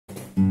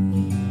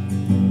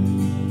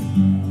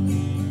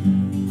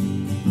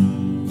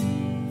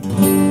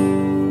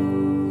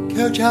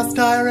Just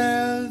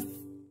Diaries!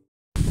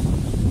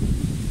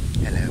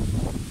 Hello,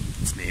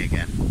 it's me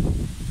again.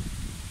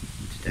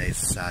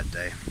 Today's a sad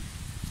day.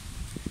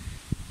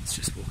 It's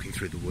just walking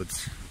through the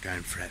woods,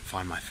 going for it,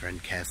 find my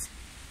friend Kez,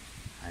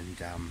 and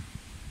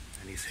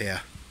he's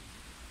here,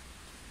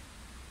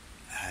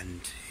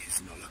 and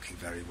he's not looking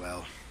very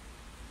well.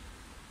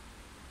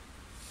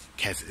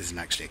 Kez isn't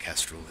actually a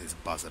kestrel, he's a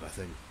buzzard, I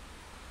think.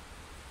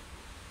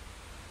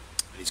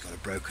 But he's got a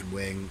broken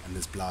wing, and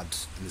there's blood,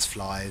 and there's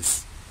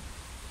flies.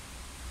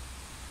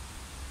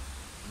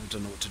 I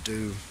don't know what to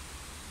do,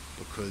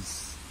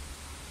 because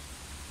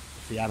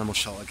if the animal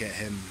shelter get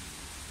him,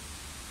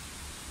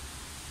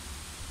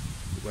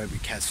 it won't be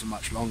Kez for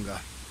much longer.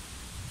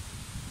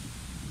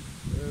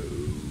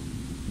 Oh,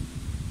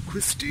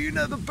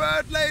 Christina the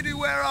bird lady,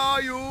 where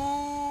are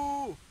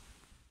you?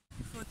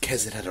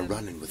 Kez had a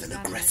run-in with an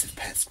aggressive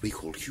pest we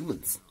call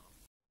humans.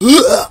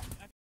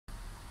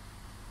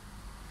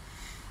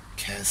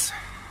 Kez,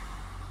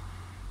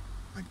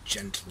 my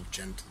gentle,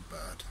 gentle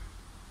bird.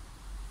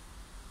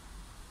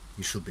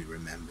 You shall be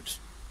remembered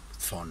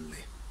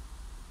fondly.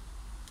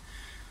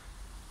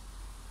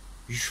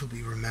 You shall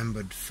be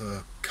remembered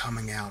for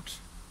coming out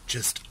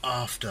just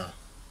after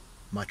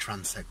my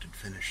transect had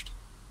finished.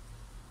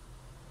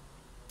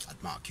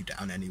 I'd mark you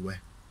down anyway.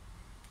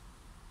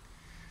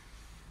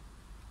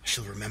 I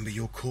shall remember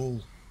your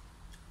call.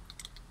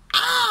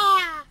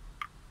 Ah!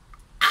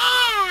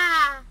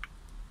 Ah!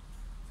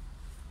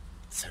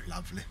 So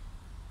lovely.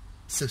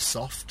 So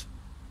soft.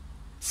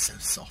 So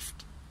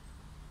soft.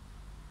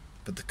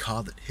 But the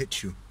car that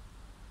hit you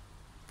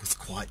was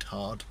quite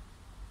hard.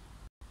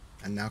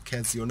 And now,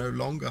 Kez, you're no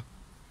longer.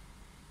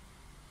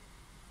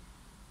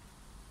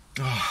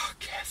 Ah,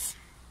 Kez.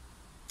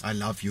 I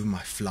love you,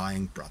 my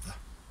flying brother.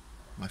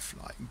 My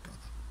flying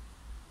brother.